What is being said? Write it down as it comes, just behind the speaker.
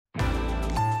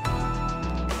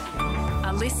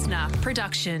a listener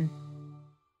production.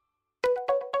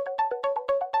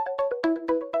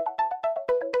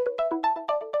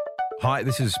 Hi,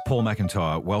 this is Paul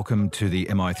McIntyre. Welcome to the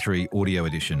MI3 audio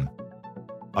edition.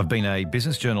 I've been a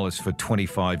business journalist for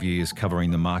 25 years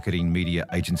covering the marketing, media,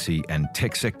 agency and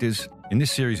tech sectors. In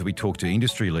this series, we talk to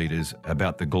industry leaders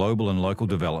about the global and local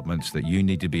developments that you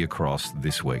need to be across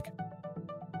this week.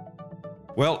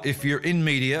 Well, if you're in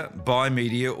media, buy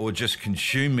media or just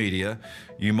consume media,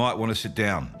 you might want to sit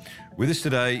down. With us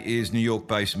today is New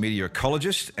York-based media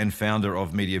ecologist and founder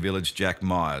of Media Village, Jack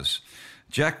Myers.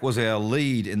 Jack was our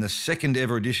lead in the second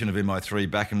ever edition of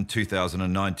MI3 back in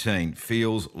 2019.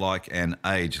 Feels like an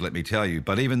age, let me tell you.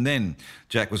 But even then,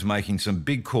 Jack was making some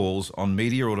big calls on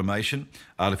media automation,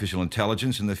 artificial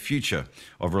intelligence, and the future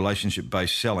of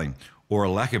relationship-based selling, or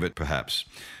a lack of it perhaps.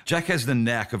 Jack has the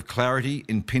knack of clarity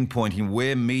in pinpointing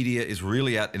where media is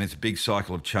really at in its big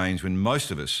cycle of change when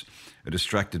most of us are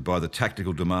distracted by the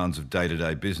tactical demands of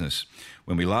day-to-day business.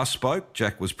 When we last spoke,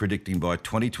 Jack was predicting by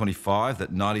 2025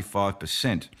 that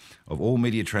 95% of all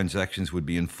media transactions would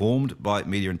be informed by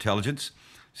media intelligence,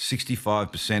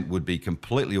 65% would be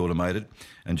completely automated,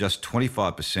 and just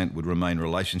 25% would remain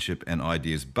relationship and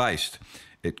ideas based.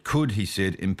 It could, he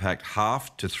said, impact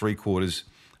half to three-quarters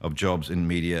of jobs in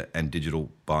media and digital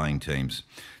buying teams.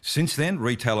 Since then,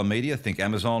 retailer media, think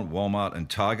Amazon, Walmart and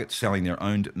Target, selling their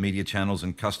owned media channels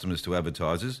and customers to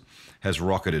advertisers, has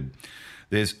rocketed.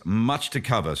 There's much to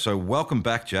cover, so welcome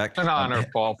back, Jack. An honor,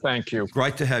 Paul. Thank you.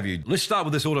 Great to have you. Let's start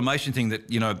with this automation thing that,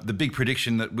 the big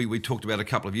prediction that we talked about a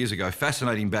couple of years ago.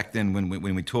 Fascinating back then when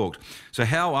we talked. So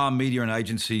how are media and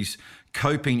agencies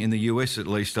coping in the US, at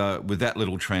least, with that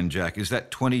little trend, Jack? Is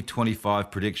that 2025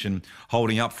 prediction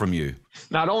holding up from you?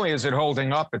 Not only is it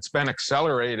holding up, it's been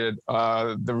accelerated.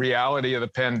 The reality of the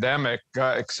pandemic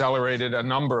accelerated a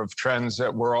number of trends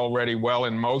that were already well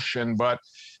in motion, but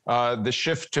the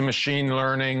shift to machine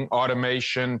learning,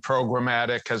 automation,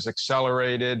 programmatic has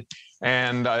accelerated.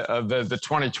 And the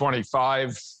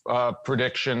 2025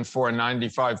 prediction for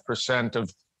 95% of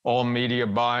all media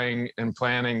buying and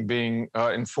planning being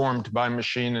informed by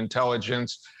machine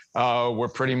intelligence. We're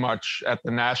pretty much at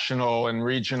the national and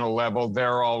regional level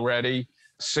there already.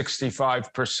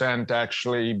 65%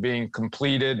 actually being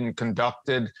completed and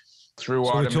conducted through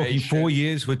automation.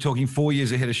 We're talking 4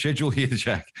 years ahead of schedule here,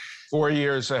 Jack. 4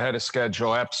 years ahead of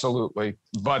schedule, absolutely.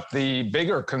 But the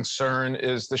bigger concern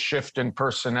is the shift in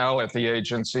personnel at the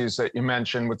agencies that you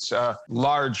mentioned, with a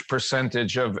large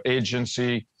percentage of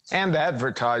agency and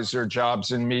advertiser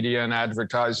jobs in media and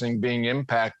advertising being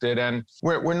impacted. And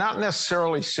we're not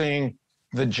necessarily seeing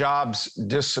the jobs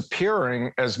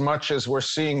disappearing as much as we're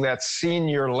seeing that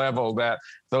senior level, that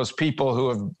those people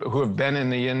who have been in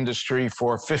the industry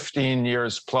for 15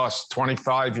 years plus,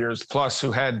 25 years plus,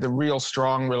 who had the real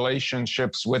strong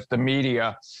relationships with the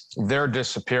media, they're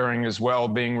disappearing as well,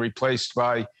 being replaced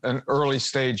by an early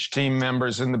stage team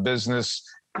members in the business,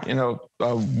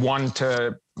 1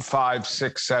 to 5,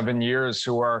 6, 7 years,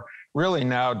 who are really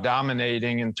now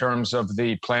dominating in terms of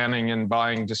the planning and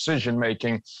buying decision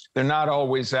making. They're not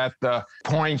always at the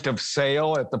point of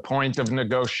sale, at the point of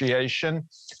negotiation,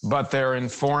 but they're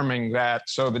informing that.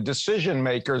 So the decision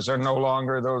makers are no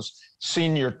longer those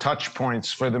senior touch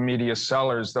points for the media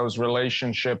sellers, those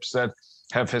relationships that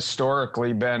have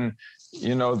historically been,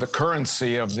 the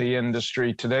currency of the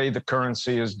industry. Today, the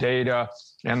currency is data,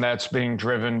 and that's being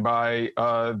driven by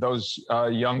those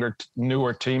younger,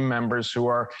 newer team members who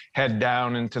are head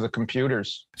down into the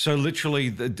computers. So literally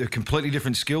the completely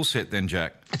different skill set then,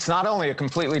 Jack. It's not only a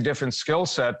completely different skill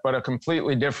set, but a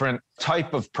completely different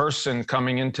type of person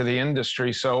coming into the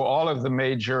industry. So all of the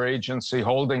major agency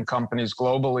holding companies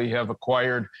globally have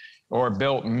acquired or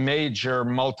built major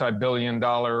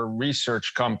multi-billion-dollar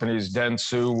research companies,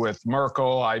 Dentsu with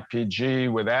Merkle,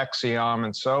 IPG with Acxiom,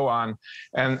 and so on.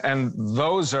 And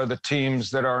those are the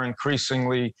teams that are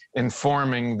increasingly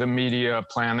informing the media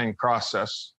planning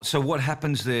process. So what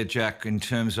happens there, Jack, in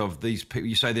terms of these people?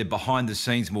 You say they're behind the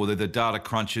scenes more, they're the data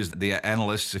crunchers, the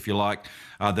analysts, if you like,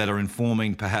 that are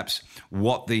informing perhaps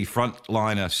what the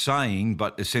frontline are saying,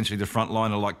 but essentially the frontline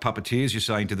are like puppeteers, you're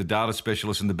saying, to the data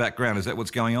specialists in the background. Is that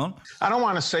what's going on? I don't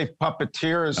want to say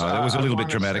puppeteers. Oh, that was a little bit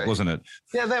dramatic, wasn't it?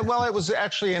 Yeah, it was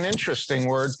actually an interesting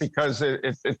word, because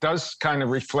it does kind of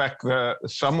reflect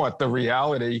somewhat the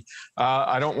reality.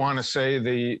 I don't want to say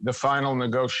the final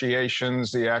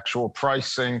negotiations, the actual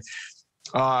pricing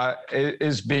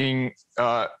is being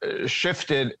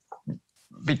shifted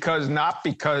not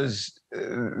because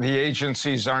the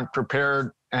agencies aren't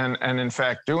prepared and in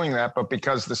fact doing that, but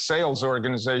because the sales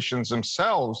organizations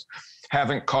themselves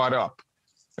haven't caught up.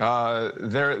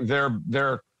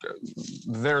 They're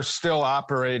they're still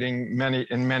operating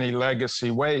in many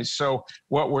legacy ways. So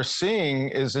what we're seeing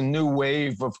is a new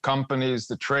wave of companies,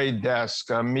 the Trade Desk,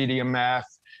 MediaMath,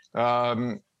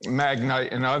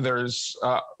 Magnite, and others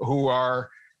who are,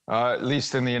 at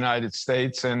least in the United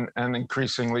States and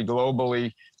increasingly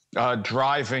globally,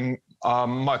 driving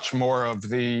much more of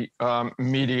the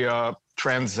media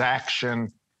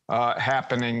transaction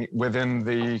happening within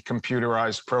the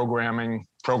computerized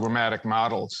programmatic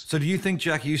models. So do you think,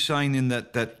 Jack, you're saying then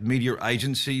that media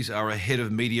agencies are ahead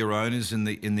of media owners in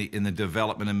the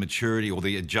development and maturity, or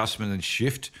the adjustment and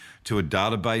shift to a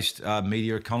data-based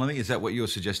media economy? Is that what you're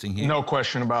suggesting here? No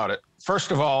question about it.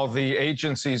 First of all, the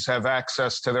agencies have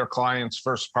access to their clients'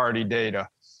 first-party data.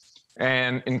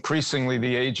 And increasingly,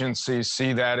 the agencies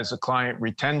see that as a client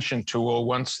retention tool.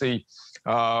 Once the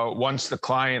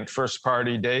client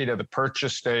first-party data, the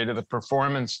purchase data, the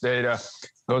performance data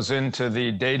goes into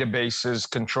the databases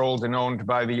controlled and owned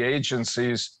by the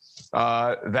agencies,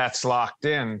 that's locked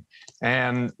in.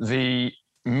 And the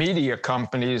media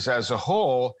companies as a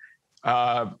whole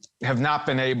have not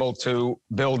been able to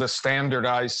build a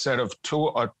standardized set of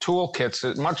toolkits,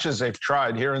 as much as they've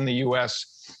tried. Here in the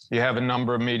U.S., you have a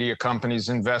number of media companies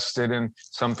invested in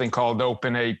something called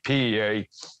OpenAP,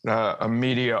 a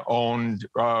media-owned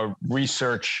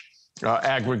research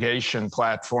aggregation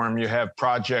platform. You have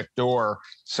Project Door,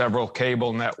 several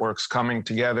cable networks coming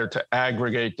together to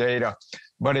aggregate data,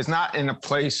 but it's not in a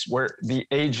place where the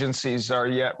agencies are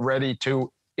yet ready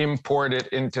to import it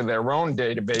into their own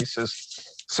databases.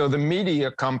 So the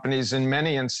media companies, in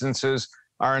many instances,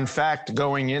 are in fact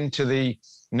going into the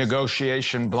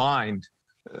negotiation blind.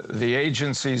 The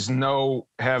agencies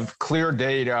have clear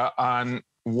data on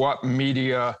what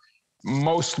media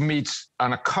most meets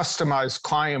on a customized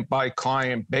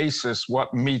client-by-client basis,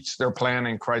 what meets their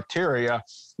planning criteria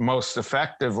most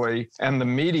effectively. And the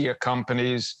media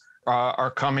companies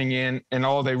are coming in, and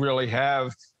all they really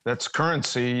have that's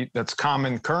currency, that's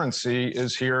common currency,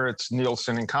 is here it's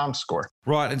Nielsen and Comscore.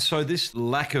 Right, and so this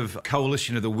lack of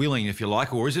coalition of the willing, if you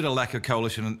like, or is it a lack of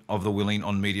coalition of the willing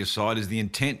on media side? Is the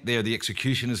intent there, the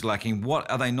execution is lacking? What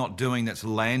are they not doing that's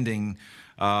landing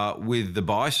with the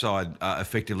buy side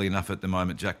effectively enough at the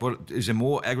moment, Jack? Is there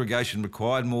more aggregation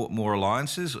required, more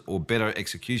alliances, or better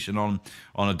execution on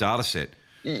a data set?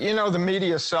 You know, the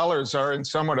media sellers are in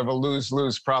somewhat of a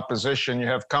lose-lose proposition. You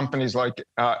have companies like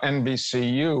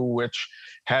NBCU, which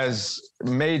has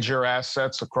major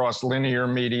assets across linear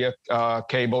media,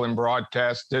 cable and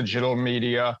broadcast, digital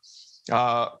media,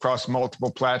 across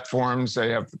multiple platforms.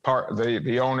 They have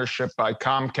the ownership by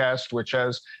Comcast, which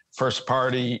has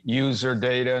first-party user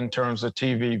data in terms of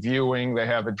TV viewing. They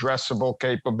have addressable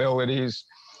capabilities,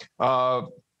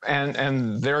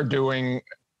 and they're doing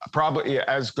probably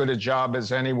as good a job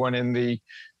as anyone in the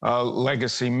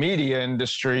legacy media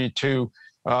industry to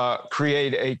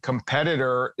create a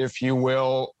competitor, if you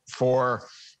will, for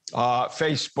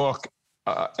Facebook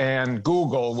and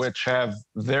Google, which have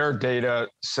their data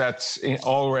sets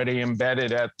already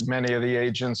embedded at many of the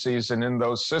agencies and in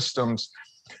those systems.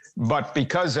 But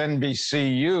because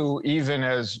NBCU, even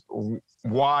as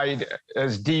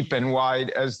deep and wide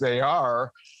as they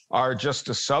are just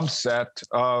a subset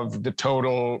of the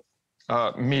total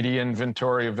media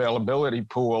inventory availability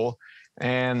pool.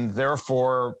 And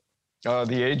therefore,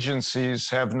 the agencies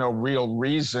have no real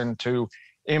reason to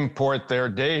import their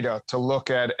data to look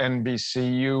at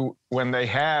NBCU when they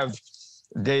have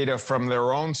data from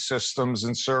their own systems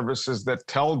and services that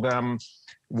tell them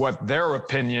what their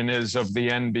opinion is of the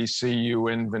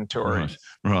NBCU inventory.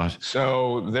 Right.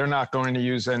 So they're not going to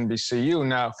use NBCU.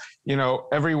 Now, you know,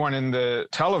 everyone in the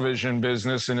television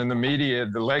business and in the media,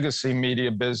 the legacy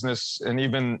media business, and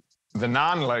even the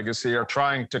non-legacy are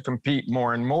trying to compete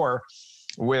more and more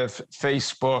with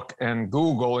Facebook and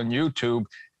Google and YouTube.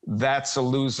 That's a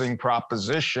losing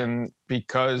proposition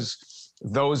because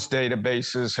those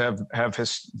databases have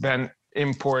been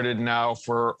imported now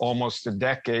for almost a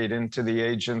decade into the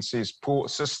agency's pool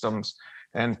systems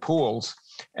and pools.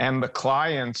 And the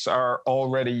clients are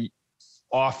already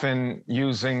often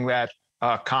using that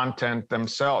content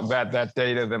themselves, that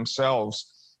data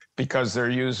themselves, because they're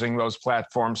using those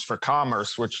platforms for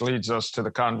commerce, which leads us to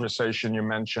the conversation you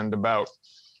mentioned about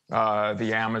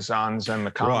the Amazons and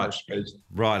the commerce space.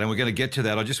 Right, and we're going to get to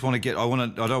that. I don't want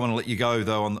to let you go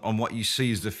though on what you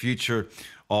see as the future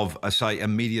of, say, a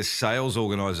media sales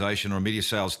organization or a media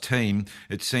sales team.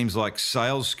 It seems like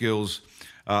sales skills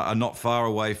are not far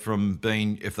away from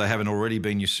being, if they haven't already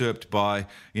been usurped by,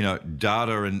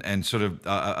 data and sort of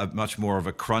a much more of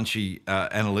a crunchy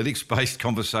analytics-based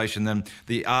conversation than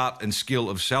the art and skill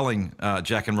of selling,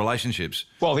 Jack, and relationships.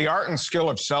 Well, the art and skill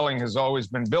of selling has always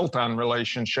been built on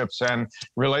relationships, and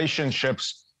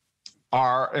relationships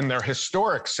are, in their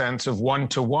historic sense of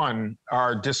one-to-one,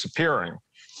 are disappearing.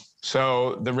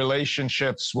 So the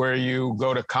relationships where you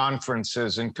go to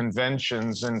conferences and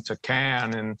conventions and to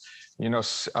Cannes and,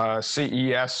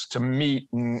 CES to meet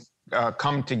and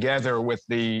come together with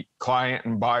the client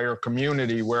and buyer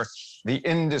community, where the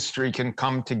industry can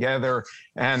come together,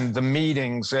 and the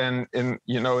meetings, and in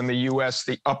the US,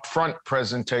 the upfront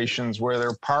presentations where there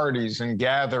are parties and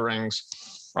gatherings,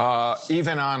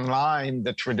 even online,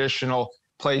 the traditional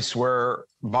place where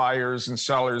buyers and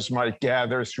sellers might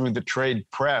gather through the trade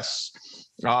press.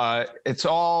 It's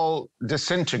all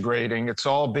disintegrating. It's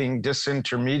all being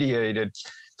disintermediated.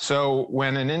 So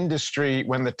when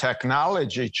the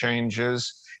technology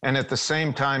changes, and at the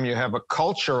same time you have a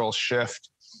cultural shift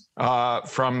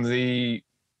from the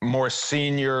more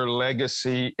senior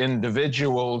legacy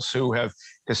individuals who have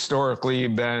historically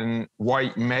been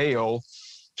white male,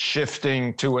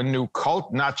 shifting to a new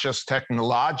cult, not just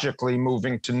technologically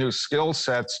moving to new skill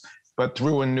sets, but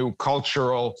through a new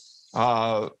cultural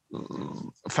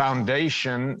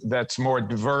foundation that's more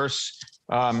diverse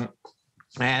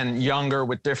and younger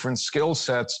with different skill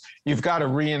sets. You've got to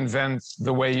reinvent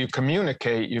the way you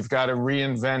communicate. You've got to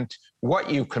reinvent what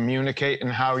you communicate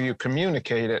and how you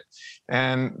communicate it.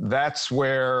 And that's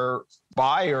where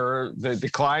the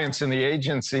clients and the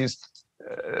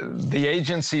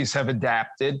agencies have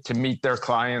adapted to meet their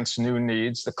clients' new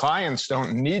needs. The clients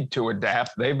don't need to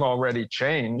adapt. They've already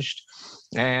changed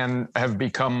and have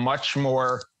become much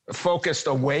more focused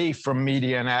away from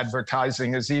media and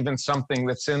advertising as even something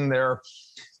that's on their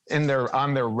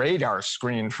radar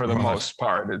screen for the most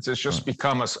part. It's just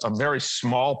become a very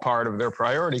small part of their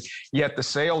priority. Yet the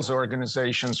sales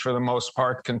organizations, for the most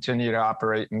part, continue to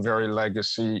operate in very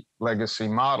legacy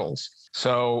models.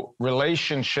 So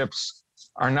relationships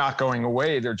are not going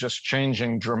away. They're just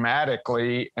changing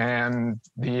dramatically. And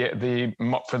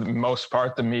for the most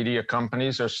part, the media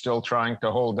companies are still trying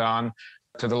to hold on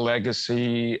to the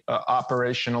legacy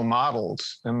operational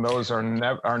models. And those are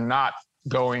not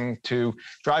going to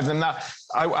drive them. Now,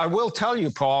 I will tell you,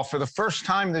 Paul, for the first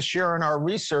time this year in our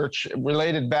research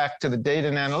related back to the data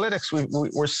and analytics,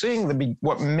 we're seeing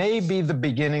what may be the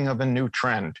beginning of a new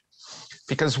trend.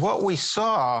 Because what we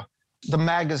saw, the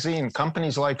magazine,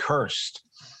 companies like Hearst,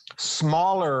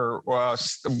 smaller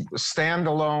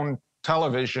standalone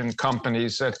television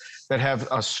companies that have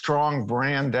a strong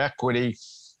brand equity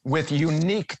with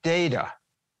unique data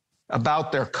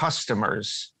about their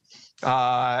customers,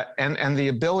 and the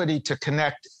ability to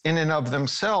connect in and of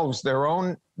themselves their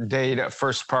own data,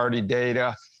 first-party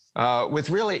data, with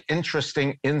really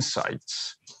interesting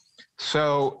insights.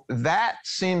 So that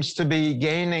seems to be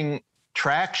gaining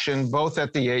traction both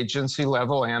at the agency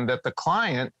level and at the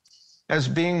client as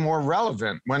being more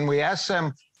relevant. When we ask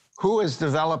them who is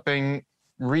developing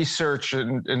research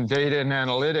and data and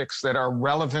analytics that are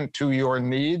relevant to your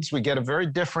needs, we get a very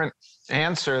different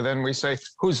answer than we say,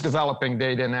 who's developing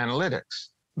data and analytics?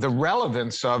 The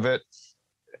relevance of it,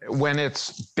 when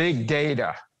it's big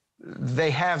data,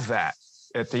 they have that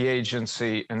at the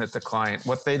agency and at the client.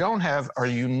 What they don't have are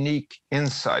unique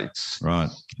insights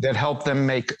that help them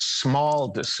make small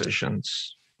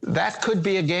decisions. That could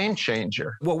be a game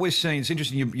changer. What we're seeing, it's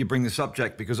interesting you bring this up,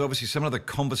 Jack, because obviously some of the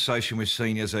conversation we're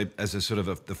seeing as a sort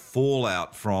of the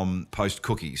fallout from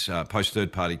post-cookies,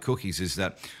 post-third-party cookies, is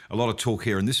that a lot of talk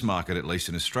here in this market, at least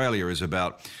in Australia, is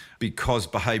about, because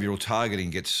behavioural targeting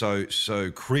gets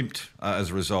so crimped as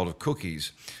a result of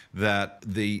cookies, that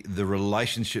the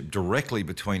relationship directly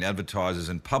between advertisers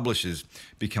and publishers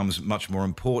becomes much more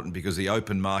important, because the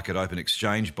open market, open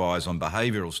exchange buys on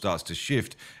behavioural starts to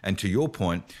shift. And to your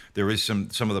point, there is some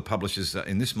of the publishers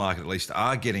in this market at least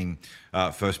are getting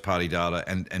first-party data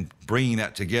and bringing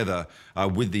that together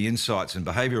with the insights and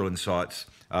behavioural insights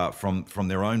from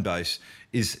their own base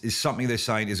is something they're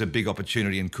saying is a big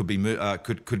opportunity and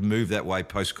could move that way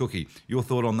post-cookie. Your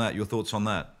thoughts on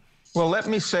that? Well, let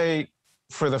me say,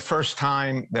 for the first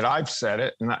time that I've said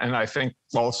it, and I think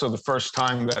also the first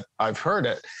time that I've heard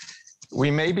it,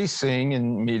 we may be seeing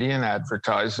in media and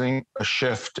advertising a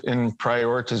shift in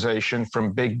prioritization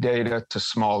from big data to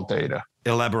small data.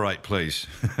 Elaborate, please.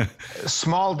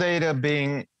 Small data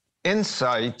being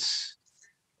insights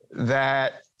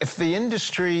that, if the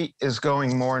industry is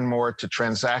going more and more to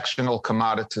transactional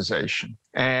commoditization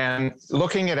and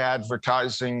looking at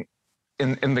advertising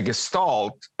in the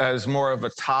gestalt as more of a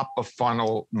top of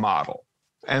funnel model,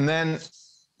 And then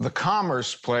the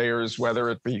commerce players, whether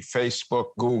it be Facebook,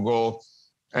 Google,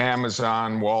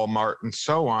 Amazon, Walmart, and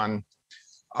so on,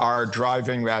 are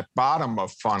driving that bottom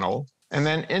of funnel. And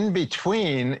then in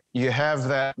between, you have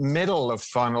that middle of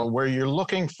funnel where you're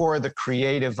looking for the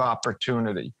creative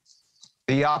opportunity,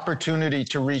 the opportunity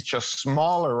to reach a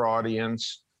smaller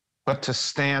audience, but to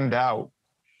stand out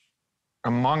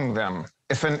among them.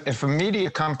 If a media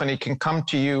company can come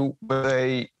to you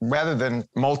with rather than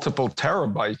multiple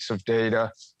terabytes of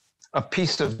data, a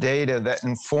piece of data that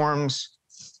informs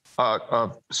a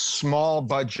small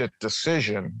budget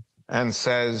decision and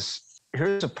says,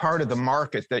 here's a part of the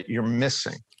market that you're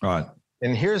missing. Right.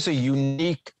 And here's a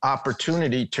unique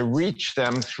opportunity to reach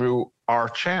them through our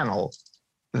channel.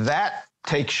 That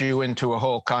takes you into a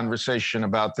whole conversation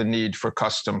about the need for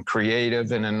custom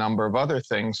creative and a number of other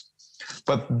things.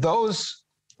 But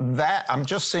I'm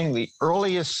just seeing the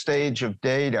earliest stage of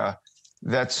data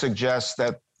that suggests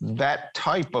that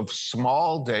type of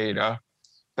small data,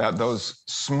 that those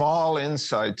small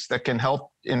insights that can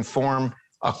help inform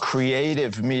a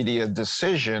creative media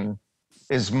decision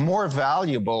is more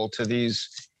valuable to these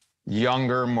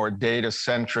younger, more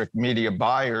data-centric media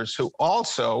buyers who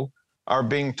also are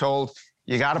being told,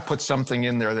 you got to put something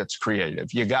in there that's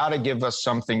creative. You got to give us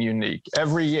something unique.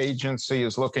 Every agency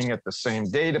is looking at the same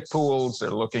data pools.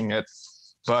 They're looking at,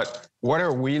 but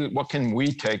what can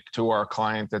we take to our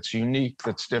client that's unique,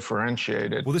 that's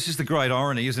differentiated? Well, this is the great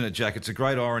irony, isn't it, Jack? It's a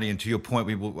great irony. And to your point,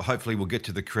 hopefully we'll get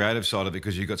to the creative side of it,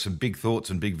 because you've got some big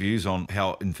thoughts and big views on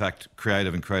how, in fact,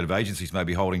 creative and creative agencies may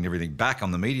be holding everything back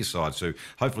on the media side. So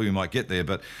hopefully we might get there.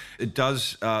 But it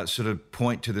does sort of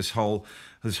point to this whole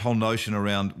notion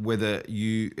around whether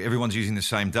everyone's using the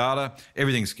same data.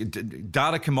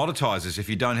 Data commoditizes if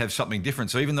you don't have something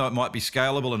different. So even though it might be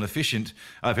scalable and efficient,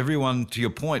 if everyone, to your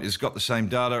point, has got the same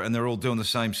data and they're all doing the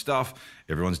same stuff,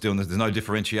 everyone's doing this, there's no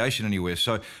differentiation anywhere.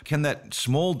 So can that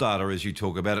small data, as you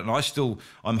talk about it, and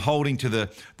I'm holding to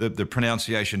the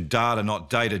pronunciation data, not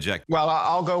data, Jack. Well,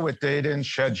 I'll go with data and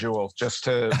schedule just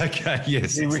to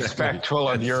be respectful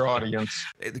of your audience.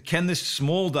 Can this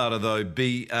small data, though,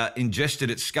 be ingested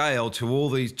at scale to all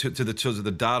these, to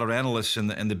the data analysts and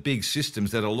the big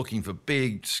systems that are looking for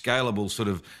big, scalable sort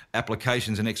of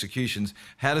applications and executions?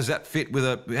 How does that fit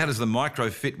how does the micro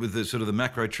fit with the sort of the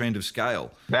macro trend of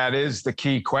scale? That is the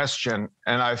key question.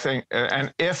 And I think,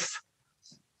 and if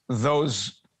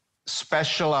those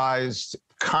specialized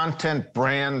content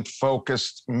brand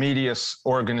focused media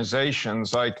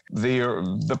organizations like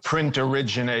the print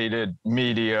originated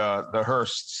media, the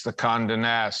Hearsts, the Condé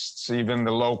Nasts, even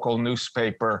the local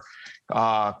newspaper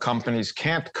companies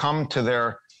can't come to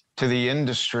the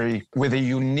industry with a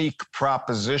unique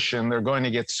proposition, they're going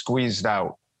to get squeezed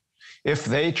out. If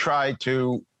they try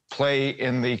to play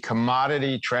in the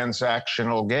commodity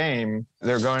transactional game,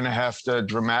 they're going to have to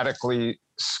dramatically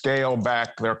scale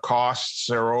back their costs,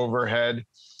 their overhead,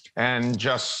 and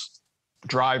just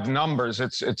drive numbers.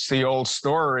 It's the old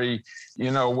story,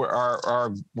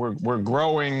 we're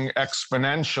growing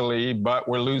exponentially, but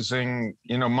we're losing,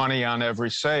 money on every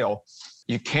sale.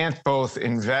 You can't both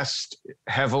invest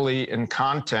heavily in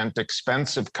content,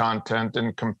 expensive content,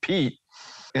 and compete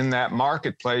in that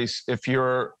marketplace. If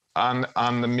you're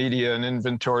on the media and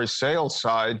inventory sales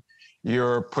side,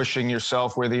 you're pushing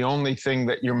yourself where the only thing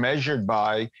that you're measured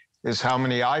by is how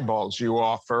many eyeballs you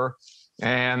offer,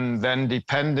 and then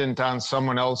dependent on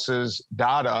someone else's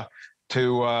data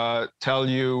to tell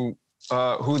you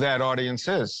who that audience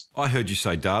is. I heard you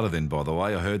say data then, by the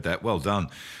way. I heard that. Well done.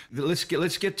 Let's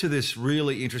get to this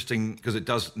really interesting, because it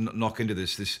does knock into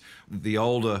this the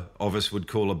older of us would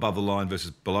call above the line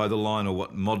versus below the line, or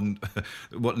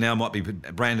what now might be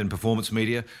brand and performance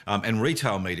media and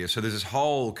retail media. So there's this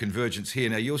whole convergence here.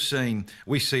 Now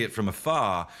we see it from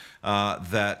afar,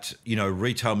 that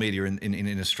retail media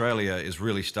in Australia is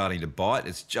really starting to bite.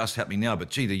 It's just happening now,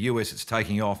 but the US, it's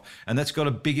taking off, and that's got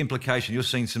a big implication. You're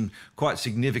seeing some quite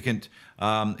significant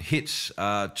hits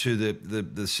to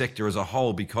the sector as a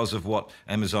whole because of what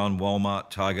Amazon, Walmart,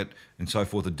 Target, and so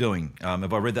forth are doing.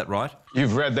 Have I read that right?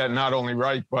 You've read that not only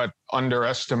right, but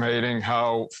underestimating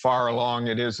how far along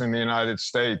it is in the United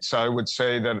States. I would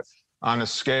say that on a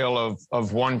scale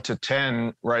of 1 to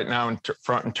 10 right now in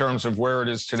terms of where it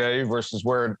is today versus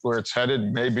where it's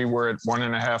headed, maybe we're at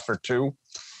 1.5 or 2.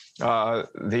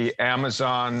 The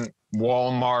Amazon,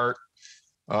 Walmart,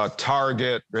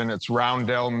 Target, and it's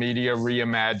Roundel Media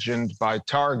reimagined by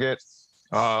Target.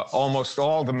 Almost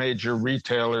all the major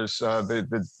retailers,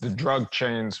 the drug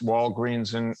chains,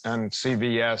 Walgreens and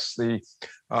CVS,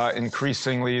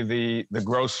 increasingly the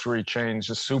grocery chains,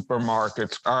 the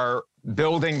supermarkets are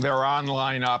building their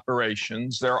online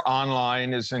operations. Their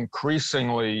online is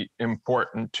increasingly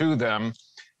important to them.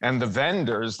 And the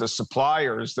vendors, the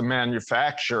suppliers, the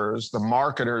manufacturers, the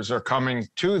marketers are coming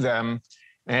to them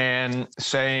and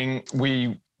saying,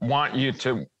 we want you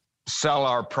to sell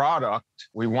our product.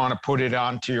 We want to put it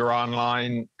onto your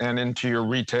online and into your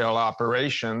retail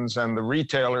operations. And the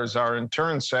retailers are in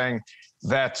turn saying,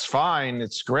 that's fine,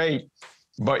 it's great,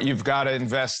 but you've got to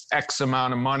invest X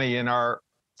amount of money in our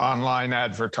online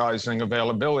advertising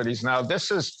availabilities. Now, this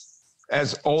is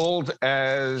as old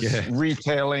as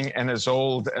retailing and as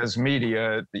old as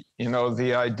media. You know,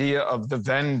 the idea of the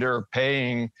vendor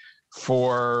paying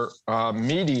for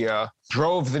media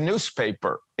drove the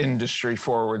newspaper industry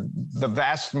forward. The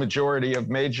vast majority of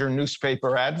major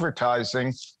newspaper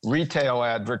advertising, retail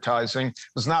advertising,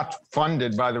 was not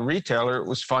funded by the retailer. It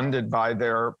was funded by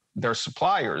their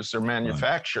suppliers, their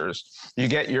manufacturers. Right. You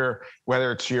get your,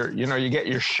 whether it's your, you know, you get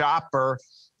your shopper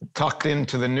tucked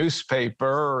into the newspaper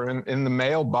or in the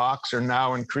mailbox, or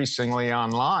now increasingly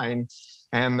online.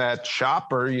 And that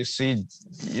shopper, you see,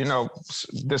 you know,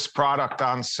 this product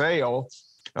on sale,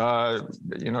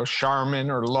 you know, Charmin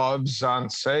or Love's on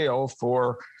sale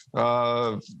for,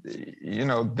 you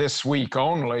know, this week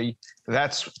only.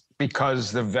 That's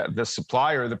because the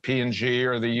supplier, the P&G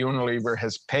or the Unilever,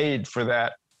 has paid for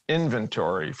that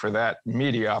inventory, for that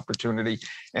media opportunity.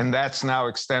 And that's now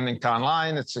extending to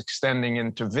online. It's extending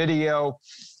into video.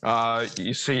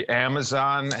 You see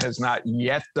Amazon has not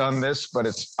yet done this, but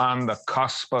it's on the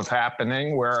cusp of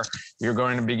happening, where you're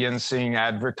going to begin seeing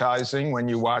advertising when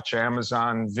you watch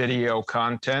Amazon video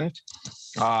content.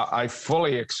 I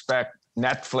fully expect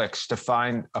Netflix to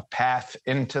find a path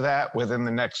into that within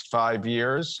the next 5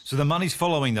 years. So the money's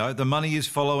following, though. The money is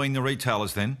following the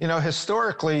retailers then? You know,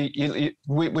 historically,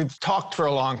 we've talked for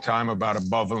a long time about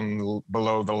above and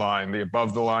below the line, the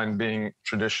above the line being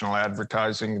traditional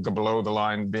advertising, the below the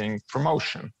line being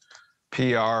promotion,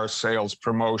 PR, sales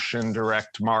promotion,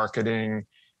 direct marketing,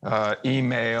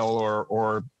 email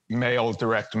or mail,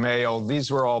 direct mail.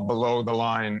 These were all below the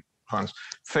line funds.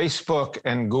 Facebook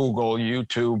and Google,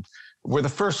 YouTube, were the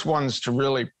first ones to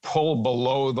really pull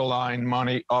below the line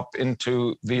money up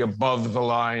into the above the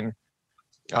line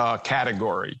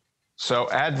category. So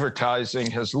advertising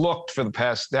has looked for the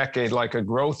past decade like a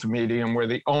growth medium, where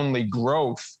the only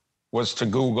growth was to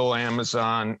Google,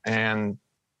 Amazon, and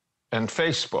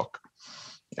Facebook.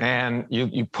 And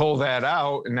you pull that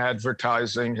out, and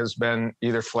advertising has been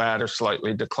either flat or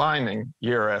slightly declining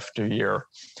year after year.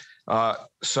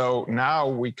 So now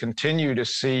we continue to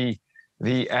see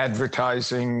the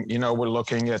advertising, you know, we're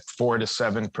looking at 4 to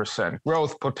 7%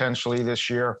 growth potentially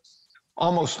this year.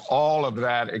 Almost all of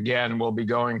that, again, will be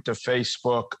going to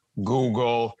Facebook,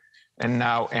 Google, and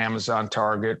now Amazon,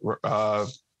 Target,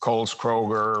 Kohl's,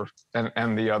 Kroger,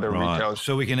 and the other retailers.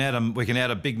 So we can add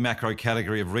a big macro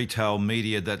category of retail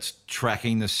media that's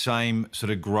tracking the same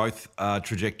sort of growth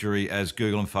trajectory as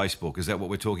Google and Facebook. Is that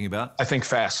what we're talking about? I think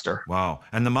faster. Wow.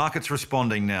 And the market's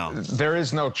responding now. There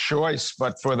is no choice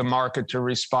but for the market to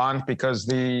respond, because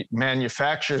the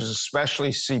manufacturers, especially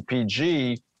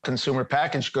CPG, consumer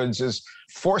packaged goods, is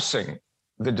forcing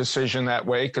the decision that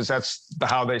way, because that's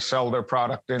how they sell their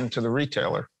product into the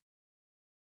retailer.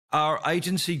 Are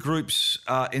agency groups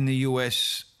in the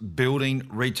US building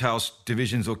retail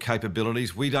divisions or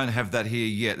capabilities? We don't have that here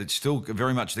yet. It's still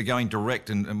very much, they're going direct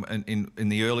in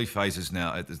the early phases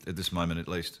now, at this moment at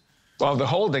least. Well, the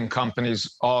holding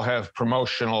companies all have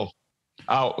promotional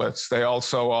outlets. They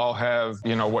also all have,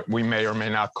 you know, what we may or may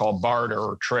not call barter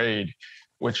or trade,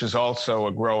 which is also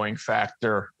a growing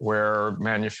factor, where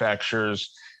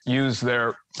manufacturers use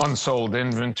their unsold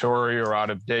inventory or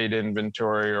out-of-date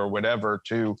inventory or whatever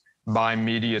to buy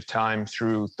media time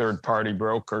through third-party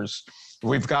brokers.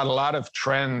 We've got a lot of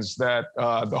trends that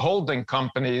the holding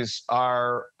companies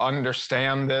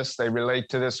understand this, they relate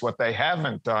to this. What they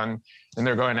haven't done, and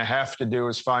they're going to have to do,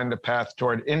 is find a path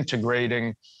toward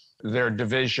integrating their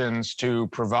divisions to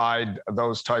provide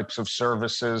those types of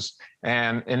services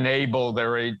and enable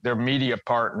their media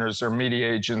partners, their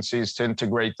media agencies, to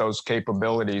integrate those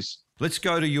capabilities. Let's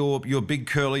go to your big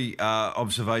curly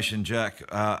observation, Jack,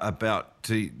 about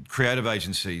the creative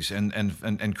agencies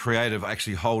and creative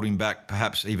actually holding back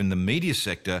perhaps even the media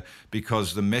sector,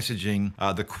 because the messaging,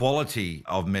 the quality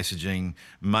of messaging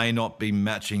may not be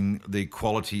matching the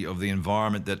quality of the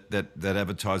environment that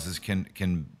advertisers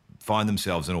can find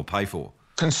themselves in or pay for.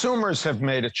 Consumers have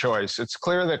made a choice. It's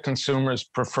clear that consumers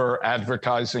prefer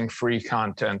advertising-free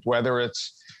content, whether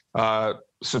it's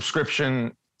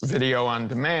subscription video on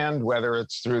demand, whether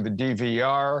it's through the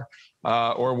DVR,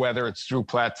 or whether it's through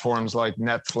platforms like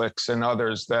Netflix and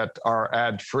others that are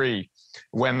ad-free.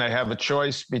 when they have a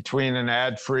choice between an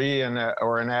ad-free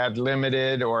or an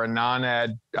ad-limited or a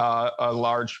non-ad, a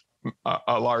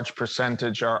large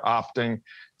percentage are opting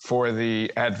for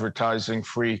the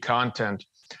advertising-free content.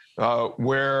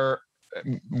 Where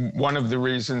one of the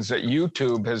reasons that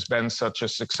YouTube has been such a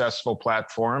successful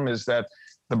platform is that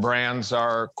the brands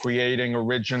are creating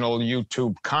original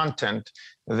YouTube content.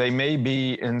 They may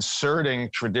be inserting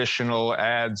traditional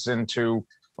ads into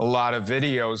a lot of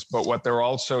videos, but what they're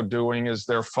also doing is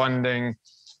they're funding,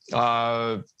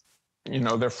 they're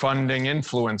funding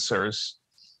influencers.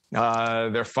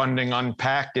 They're funding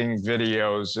unpacking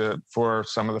videos for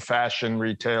some of the fashion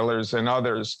retailers and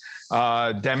others,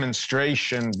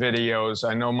 demonstration videos.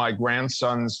 I know my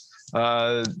grandson's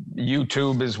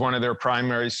YouTube is one of their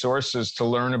primary sources to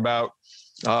learn about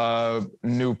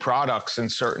new products in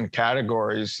certain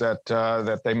categories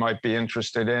that they might be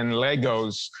interested in.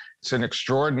 Legos, it's an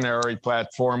extraordinary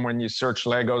platform. When you search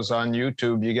Legos on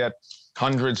YouTube, you get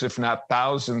hundreds, if not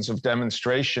thousands, of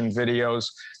demonstration videos.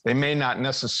 They may not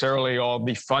necessarily all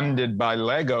be funded by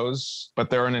Legos, but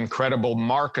they're an incredible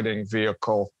marketing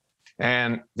vehicle.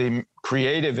 And the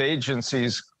creative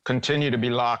agencies continue to be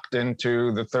locked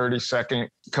into the 30-second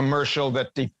commercial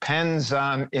that depends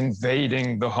on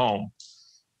invading the home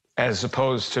as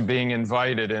opposed to being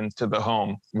invited into the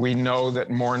home. We know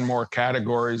that more and more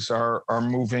categories are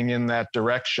moving in that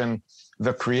direction.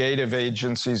 The creative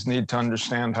agencies need to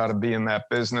understand how to be in that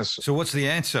business. So what's the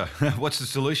answer? What's the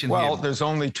solution Well, here? there's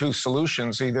only two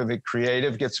solutions. Either the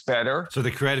creative gets better. So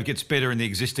the creative gets better in the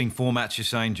existing formats, you're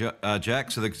saying, Jack?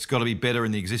 So it's got to be better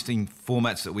in the existing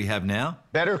formats that we have now?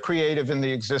 Better creative in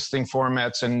the existing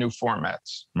formats and new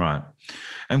formats. Right.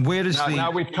 And where does Now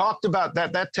we've talked about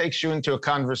that. That takes you into a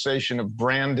conversation of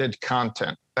branded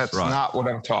content. That's right. Not what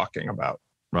I'm talking about.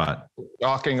 Right. I'm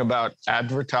talking about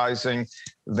advertising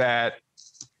that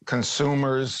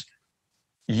consumers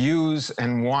use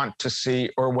and want to see,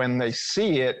 or when they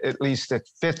see it, at least it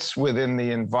fits within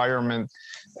the environment.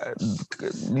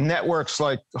 Networks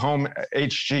like Home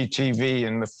HGTV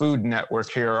and the Food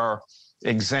Network here are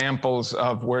examples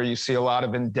of where you see a lot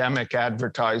of endemic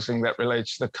advertising that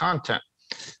relates to the content.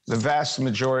 The vast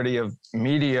majority of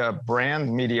media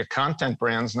content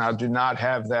brands now do not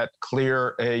have that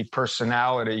clear a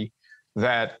personality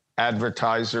that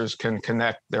advertisers can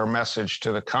connect their message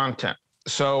to the content.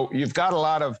 So you've got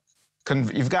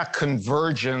you've got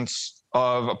convergence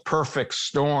of a perfect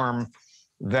storm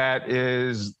that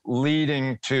is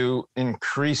leading to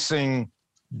increasing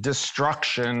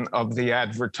destruction of the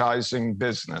advertising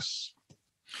business.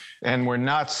 And we're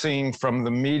not seeing from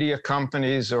the media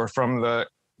companies or from the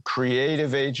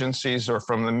creative agencies or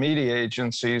from the media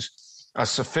agencies a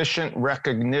sufficient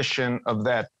recognition of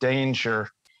that danger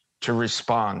to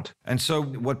respond. And so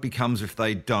what becomes if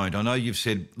they don't? I know you've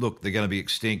said, look, they're going to be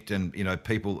extinct, and,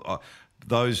 people,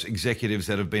 those executives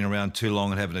that have been around too long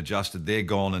and haven't adjusted, they're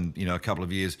gone in, a couple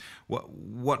of years.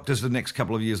 What does the next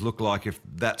couple of years look like if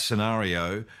that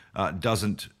scenario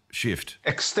doesn't shift?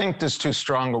 Extinct is too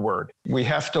strong a word. We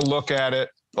have to look at it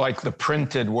like the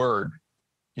printed word.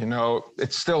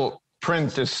 It's still,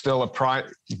 print is still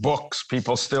books.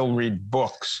 People still read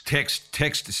books.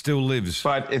 Text still lives.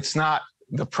 But it's not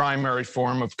the primary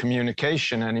form of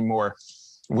communication anymore.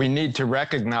 We need to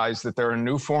recognize that there are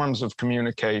new forms of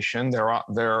communication.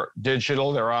 They're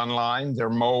digital, they're online, they're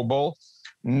mobile.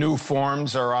 New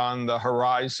forms are on the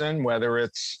horizon, whether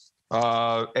it's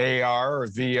AR or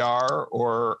VR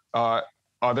or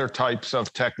other types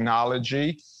of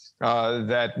technology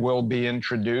that will be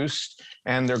introduced.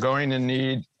 And they're going to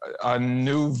need a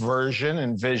new version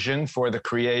and vision for the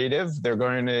creative. They're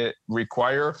going to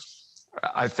require,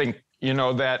 I think,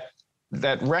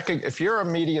 if you're a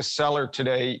media seller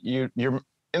today, you're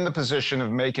in the position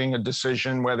of making a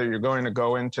decision whether you're going to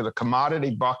go into the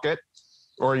commodity bucket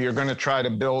or you're going to try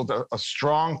to build a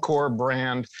strong core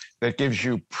brand that gives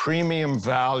you premium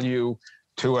value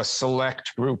to a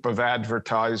select group of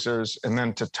advertisers, and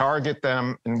then to target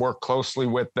them and work closely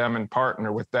with them and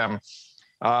partner with them.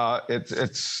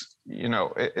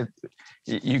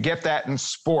 You get that in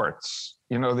sports.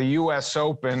 The U.S.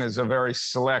 Open is a very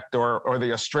select, or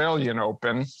the Australian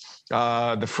Open,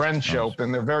 the French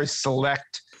Open, they're very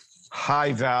select,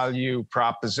 high-value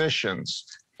propositions.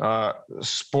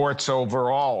 Sports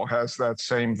overall has that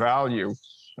same value.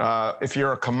 If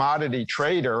you're a commodity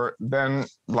trader, then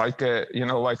like a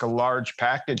large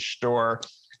package store,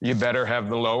 you better have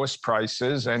the lowest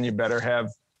prices, and you better have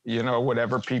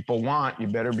whatever people want. You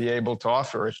better be able to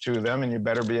offer it to them, and you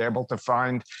better be able to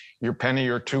find your penny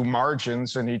or two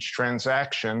margins in each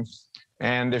transaction.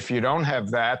 And if you don't have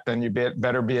that, then you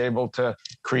better be able to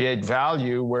create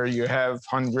value where you have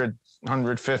 100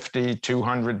 $150,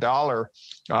 $200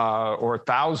 or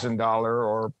 $1,000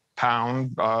 or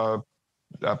pound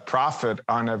profit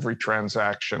on every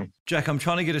transaction. Jack, I'm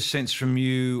trying to get a sense from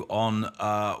you on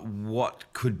what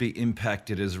could be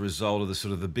impacted as a result of the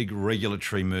sort of the big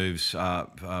regulatory moves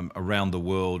around the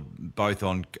world, both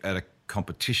at a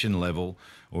competition level,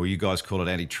 or you guys call it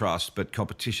antitrust, but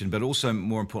competition, but also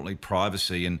more importantly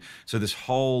privacy. And so there's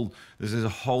a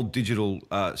whole digital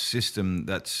system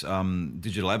that's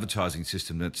digital advertising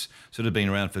system that's sort of been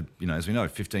around for, as we know,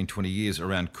 15, 20 years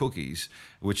around cookies,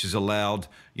 which has allowed,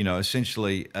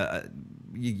 essentially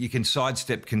you can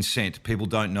sidestep consent. People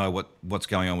don't know what's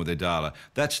going on with their data.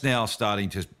 That's now starting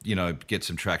to, get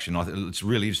some traction. It's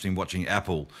really interesting watching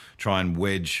Apple try and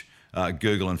wedge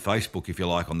Google and Facebook, if you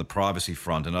like, on the privacy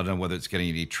front. And I don't know whether it's getting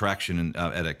any traction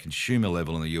at a consumer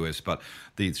level in the US, but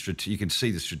you can see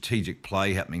the strategic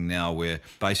play happening now where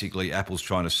basically Apple's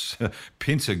trying to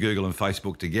pincer Google and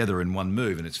Facebook together in one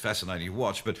move, and it's fascinating to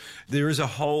watch. But there is a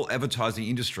whole advertising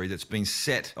industry that's been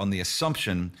set on the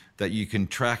assumption that you can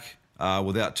track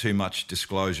without too much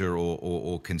disclosure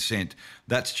or consent.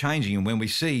 That's changing. And when we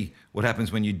see what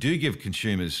happens when you do give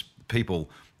people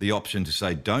the option to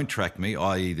say, don't track me,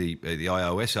 i.e. the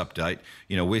iOS update,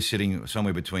 we're sitting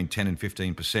somewhere between 10 and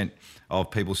 15%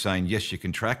 of people saying, yes, you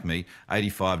can track me.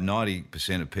 85,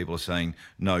 90% of people are saying,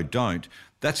 no, don't.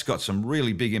 That's got some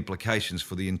really big implications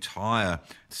for the entire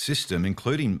system,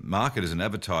 including marketers and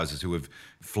advertisers who have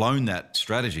flown that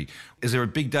strategy. Is there a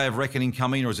big day of reckoning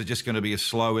coming, or is it just going to be a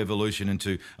slow evolution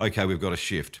into, okay, we've got to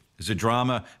shift? Is there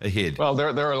drama ahead? Well,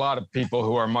 there are a lot of people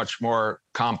who are much more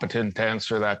competent to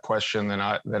answer that question than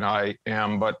I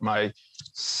am, but my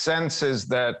sense is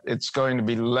that it's going to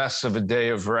be less of a day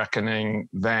of reckoning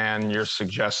than you're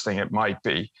suggesting it might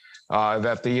be.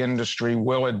 That the industry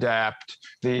will adapt.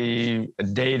 The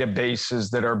databases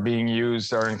that are being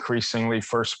used are increasingly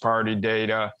first-party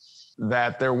data.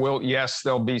 That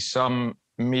there'll be some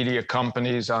media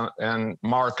companies and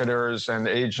marketers and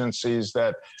agencies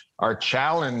that are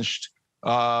challenged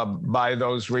by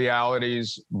those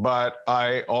realities. But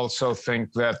I also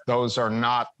think that those are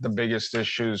not the biggest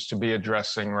issues to be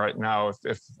addressing right now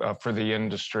if for the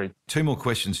industry. Two more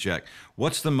questions, Jack.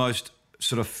 What's the most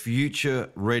sort of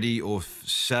future-ready or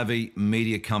savvy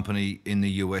media company in the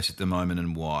US at the moment,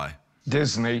 and why?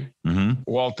 Disney,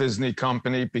 Walt Disney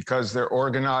Company, because they're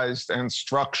organized and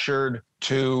structured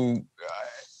to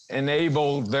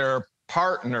enable their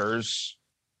partners,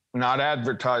 not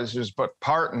advertisers, but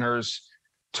partners,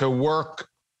 to work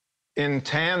in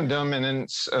tandem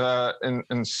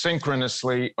and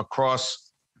synchronously across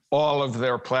all of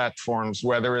their platforms,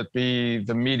 whether it be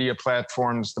the media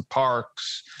platforms, the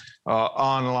parks,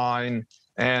 online,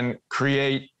 and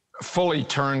create fully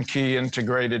turnkey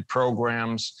integrated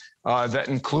programs that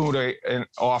include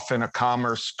often a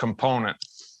commerce component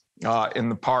in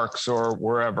the parks or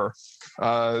wherever.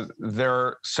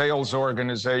 Their sales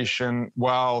organization,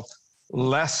 while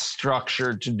less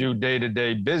structured to do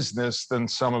day-to-day business than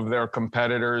some of their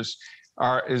competitors,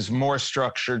 is more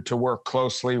structured to work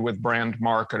closely with brand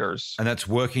marketers. And that's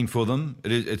working for them?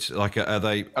 It's like, are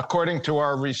they... According to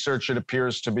our research, it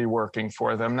appears to be working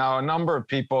for them. Now, a number of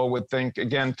people would think,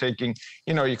 again,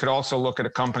 you could also look at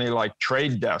a company like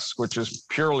Trade Desk, which is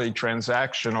purely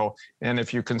transactional. And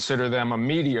if you consider them a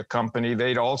media company,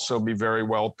 they'd also be very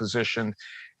well positioned.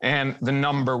 And the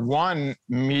number one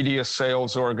media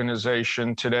sales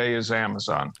organization today is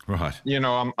Amazon. Right.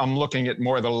 I'm looking at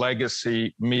more the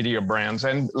legacy media brands,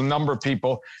 and a number of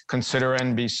people consider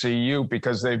NBCU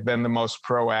because they've been the most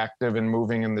proactive in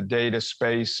moving in the data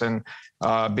space and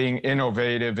being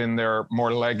innovative in their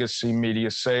more legacy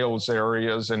media sales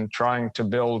areas and trying to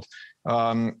build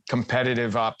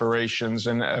competitive operations,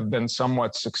 and have been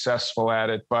somewhat successful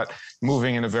at it, but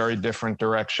moving in a very different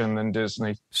direction than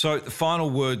Disney. So the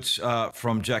final words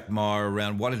from Jack Meyer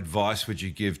around what advice would you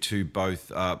give to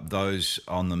both those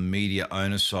on the media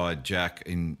owner side, Jack,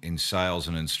 in sales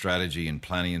and in strategy and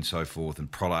planning and so forth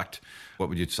and product? What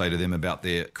would you say to them about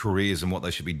their careers and what they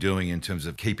should be doing in terms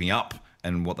of keeping up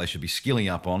and what they should be skilling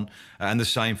up on? And the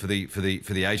same for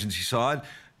the agency side.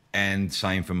 And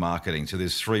same for marketing. So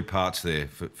there's three parts there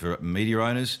for media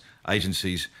owners,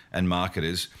 agencies, and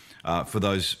marketers. For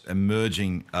those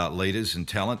emerging leaders and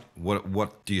talent,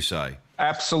 what do you say?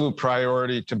 Absolute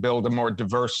priority to build a more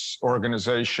diverse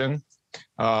organization,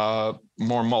 more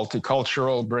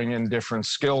multicultural, bring in different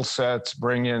skill sets,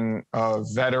 bring in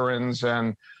veterans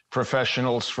and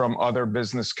professionals from other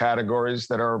business categories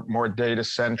that are more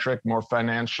data-centric, more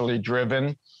financially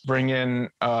driven, bring in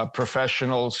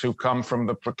professionals who come from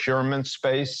the procurement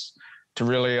space to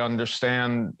really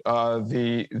understand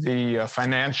the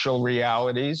financial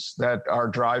realities that are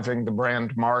driving the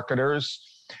brand marketers.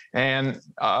 And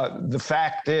the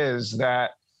fact is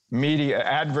that media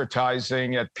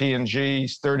advertising at P&G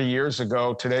 30 years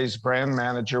ago, today's brand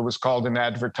manager was called an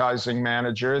advertising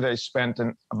manager. They spent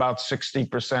about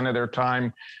 60% of their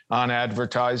time on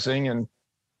advertising and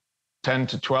 10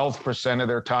 to 12% of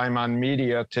their time on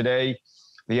media. Today,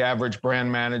 the average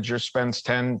brand manager spends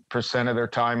 10% of their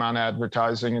time on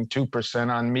advertising and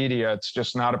 2% on media. It's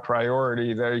just not a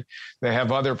priority. They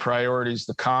have other priorities,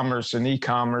 the commerce and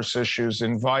e-commerce issues,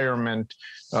 environment,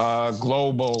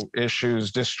 global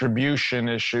issues, distribution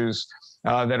issues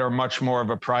that are much more of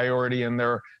a priority, and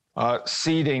they're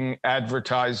ceding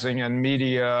advertising and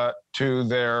media to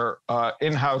their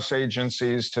in-house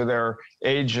agencies, to their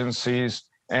agencies,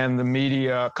 and the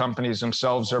media companies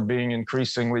themselves are being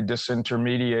increasingly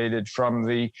disintermediated from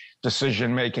the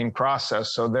decision-making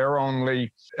process. So they're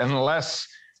only, unless,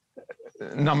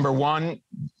 number one,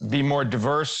 be more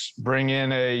diverse, bring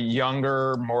in a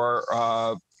younger,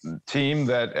 more team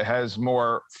that has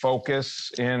more focus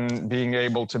in being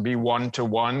able to be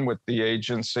one-to-one with the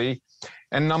agency.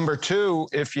 And number two,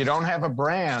 if you don't have a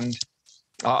brand,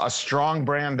 a strong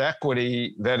brand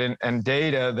equity and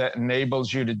data that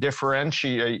enables you to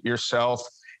differentiate yourself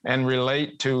and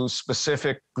relate to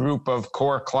specific group of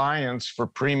core clients for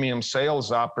premium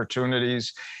sales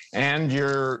opportunities, and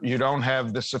you don't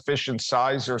have the sufficient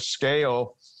size or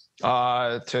scale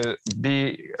to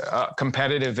be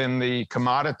competitive in the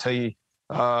commodity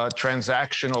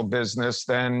transactional business,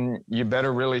 then you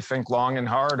better really think long and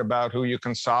hard about who you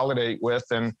consolidate with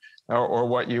and or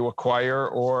what you acquire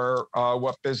or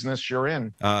what business you're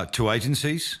in. To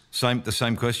agencies, the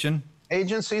same question?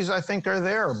 Agencies, I think, are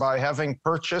there by having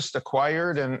purchased,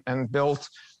 acquired, and built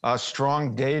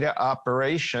strong data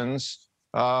operations.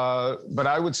 But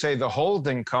I would say the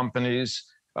holding companies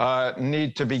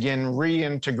need to begin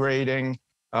reintegrating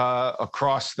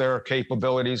across their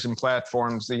capabilities and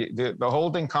platforms. The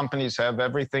holding companies have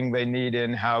everything they need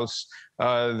in-house.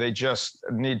 They just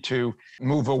need to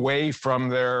move away from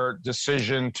their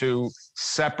decision to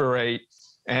separate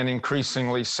and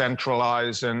increasingly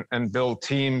centralize and build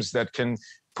teams that can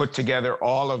put together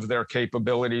all of their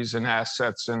capabilities and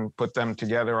assets and put them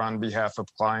together on behalf of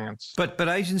clients. But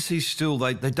agencies still,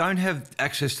 they don't have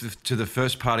access to the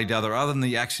first party data other than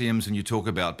the axioms and you talk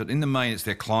about. But in the main, it's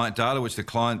their client data, which the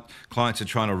clients are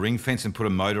trying to ring fence and put a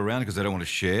moat around because they don't want to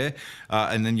share.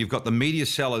 And then you've got the media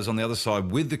sellers on the other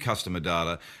side with the customer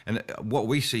data. And what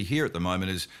we see here at the moment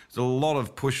is there's a lot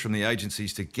of push from the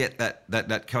agencies to get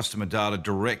that customer data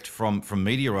direct from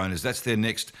media owners. That's their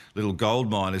next little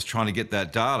gold mine, is trying to get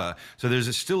that data. So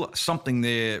there's still something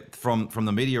there from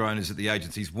the media owners that the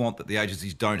agencies want that the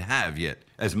agencies don't have yet,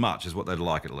 as much as what they'd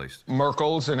like at least.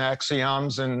 Merkle's and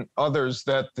Axioms and others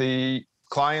that the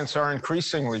clients are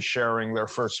increasingly sharing their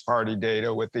first-party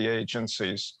data with the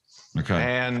agencies. Okay.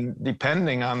 And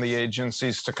depending on the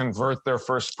agencies to convert their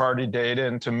first-party data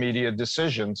into media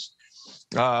decisions.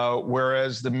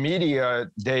 Whereas the media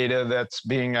data that's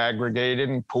being aggregated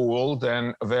and pooled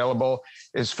and available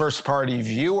is first-party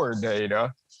viewer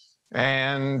data.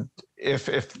 And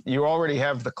if you already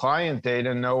have the client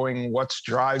data, knowing what's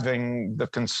driving the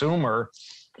consumer,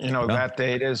 that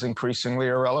data is increasingly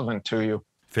irrelevant to you.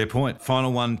 Fair point.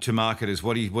 Final one to marketers.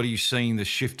 What are you seeing the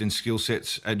shift in skill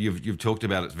sets? And you've talked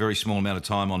about it, very small amount of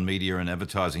time on media and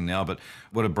advertising now, but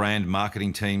what are brand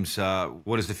marketing teams?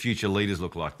 What does the future leaders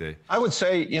look like there? I would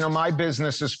say, my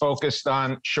business is focused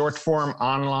on short form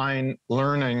online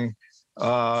learning,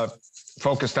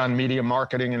 focused on media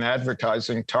marketing and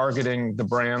advertising, targeting the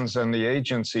brands and the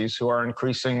agencies who are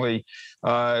increasingly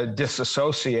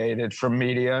disassociated from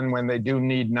media. And when they do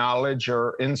need knowledge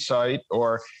or insight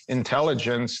or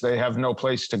intelligence, they have no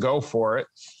place to go for it.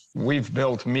 We've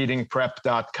built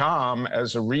meetingprep.com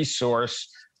as a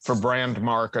resource for brand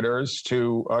marketers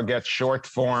to get short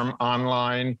form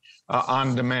online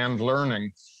on-demand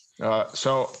learning.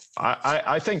 So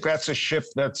I think that's a ship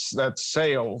that's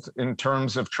sailed in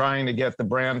terms of trying to get the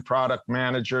brand product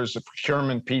managers, the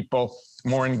procurement people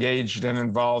more engaged and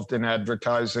involved in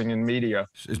advertising and media.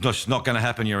 It's not going to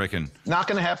happen, you reckon? Not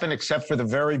going to happen except for the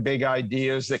very big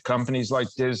ideas that companies like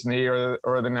Disney or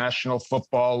the National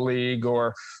Football League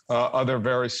or other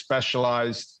very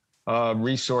specialized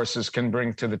resources can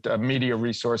bring to the media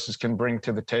resources can bring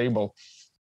to the table.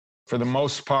 For the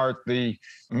most part, the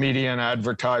media and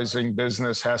advertising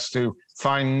business has to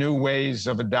find new ways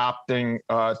of adapting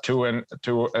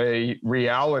to a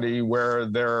reality where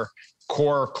their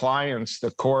core clients,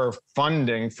 the core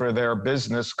funding for their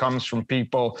business comes from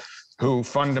people who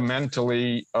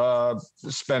fundamentally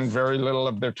spend very little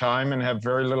of their time and have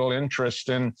very little interest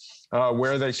in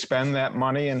where they spend that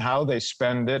money and how they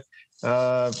spend it.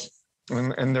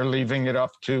 And they're leaving it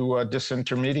up to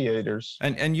disintermediators.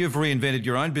 And you've reinvented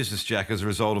your own business, Jack, as a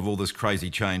result of all this crazy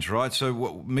change, right? So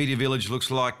what Media Village looks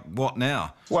like what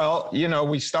now? Well,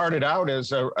 we started out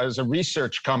as a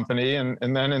research company, and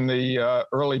then in the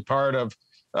early part of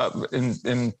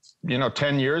in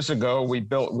 10 years ago,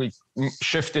 we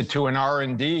shifted to an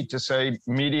R&D to say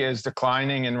media is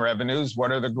declining in revenues.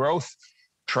 What are the growth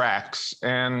tracks?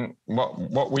 And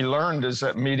what we learned is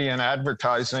that media and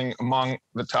advertising among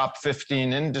the top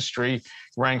 15 industry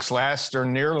ranks last or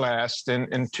near last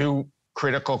in two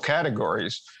critical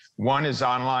categories. One is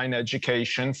online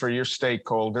education for your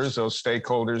stakeholders, those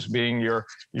stakeholders being your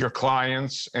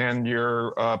clients and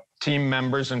your team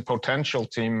members and potential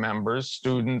team members,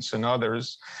 students and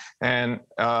others. And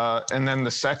then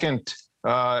the second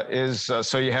is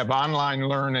so you have online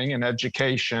learning and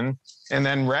education, and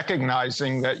then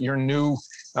recognizing that your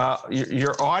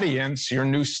audience, your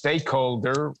new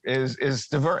stakeholder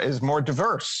is more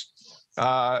diverse.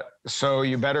 So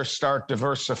you better start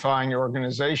diversifying your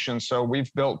organization. So we've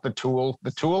built the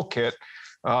toolkit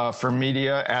for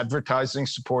media advertising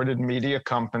supported media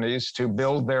companies to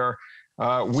build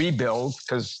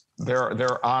because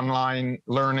their online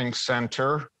learning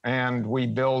center, and we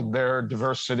build their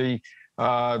diversity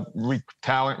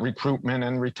talent recruitment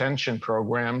and retention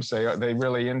programs. They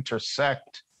really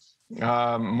intersect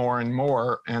more and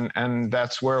more, and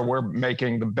that's where we're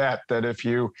making the bet that if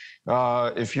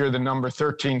you're the number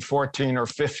 13, 14, or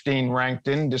 15 ranked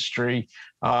industry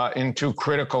in two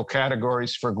critical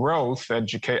categories for growth,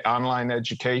 online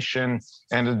education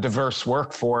and a diverse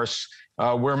workforce,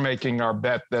 we're making our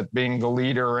bet that being the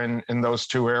leader in those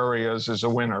two areas is a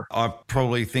winner. I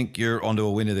probably think you're onto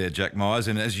a winner there, Jack Myers.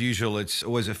 And as usual, it's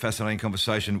always a fascinating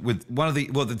conversation with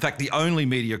the only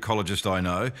media ecologist I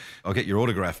know. I'll get your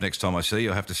autograph next time I see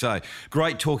you, I have to say.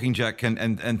 Great talking, Jack,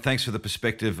 and thanks for the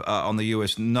perspective on the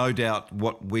US. No doubt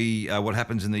what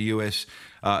happens in the US,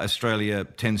 Australia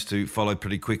tends to follow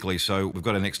pretty quickly. So we've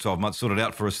got our next 12 months sorted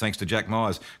out for us, thanks to Jack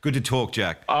Myers. Good to talk,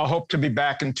 Jack. I hope to be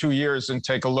back in 2 years and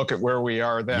take a look at where we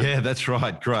are then. Yeah, that's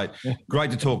right. Great. Great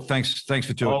to talk. Thanks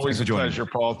for joining. Always a pleasure,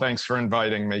 Paul. Thanks for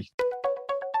inviting me.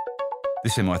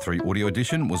 This MI3 audio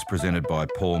edition was presented by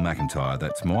Paul McIntyre.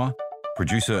 That's more.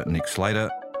 Producer Nick Slater.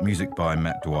 Music by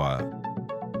Matt Dwyer.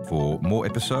 For more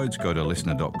episodes, go to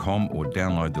listener.com or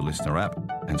download the Listener app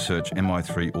and search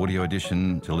MI3 Audio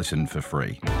Edition to listen for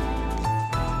free.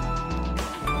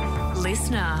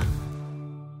 Listener.